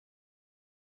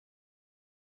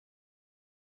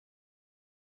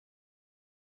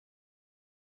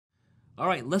All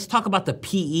right, let's talk about the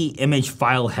PE image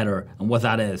file header and what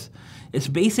that is. It's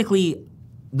basically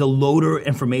the loader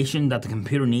information that the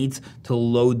computer needs to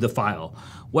load the file.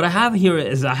 What I have here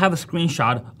is I have a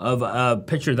screenshot of a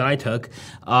picture that I took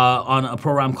on a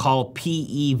program called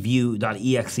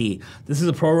PEView.exe. This is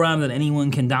a program that anyone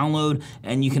can download,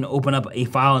 and you can open up a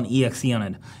file in exe on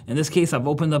it. In this case, I've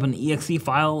opened up an exe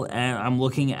file, and I'm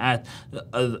looking at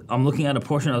a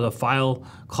portion of the file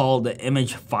called the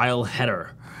image file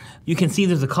header. You can see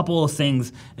there's a couple of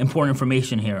things, important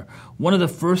information here. One of the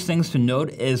first things to note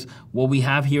is what we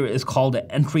have here is called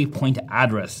the entry point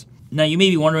address. Now you may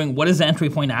be wondering, what is the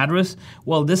entry point address?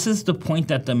 Well, this is the point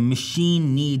that the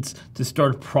machine needs to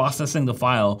start processing the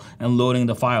file and loading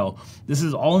the file. This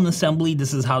is all in assembly.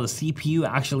 This is how the CPU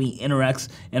actually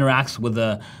interacts with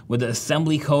the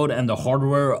assembly code and the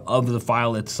hardware of the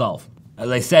file itself. As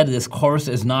I said, this course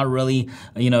is not really,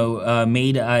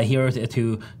 made here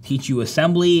to teach you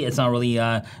assembly. It's not really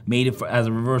made as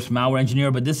a reverse malware engineer,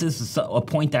 but this is a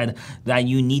point that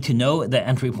you need to know, the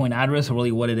entry point address,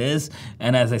 really what it is.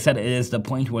 And as I said, it is the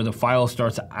point where the file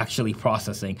starts actually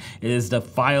processing. It is the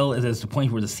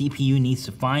point where the CPU needs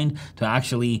to find to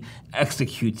actually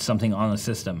execute something on the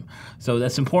system. So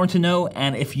that's important to know.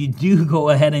 And if you do go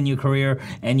ahead in your career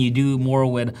and you do more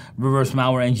with reverse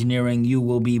malware engineering, you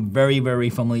will be very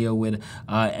familiar with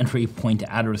entry point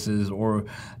addresses, or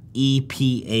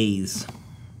EPAs.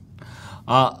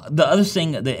 The other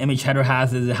thing the image header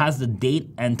has is it has the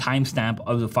date and timestamp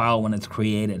of the file when it's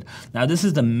created. Now this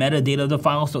is the metadata of the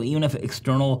file, so even if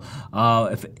external,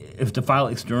 if the file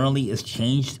externally is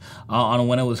changed on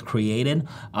when it was created,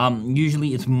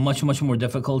 usually it's much more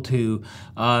difficult to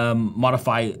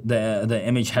modify the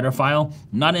image header file.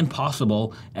 Not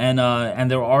impossible, and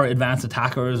there are advanced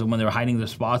attackers, when they're hiding their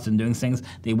spots and doing things,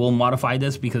 they will modify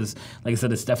this because, like I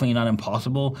said, it's definitely not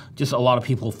impossible. Just a lot of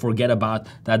people forget about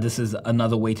that. This is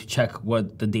another way to check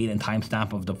what the date and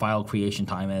timestamp of the file creation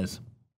time is.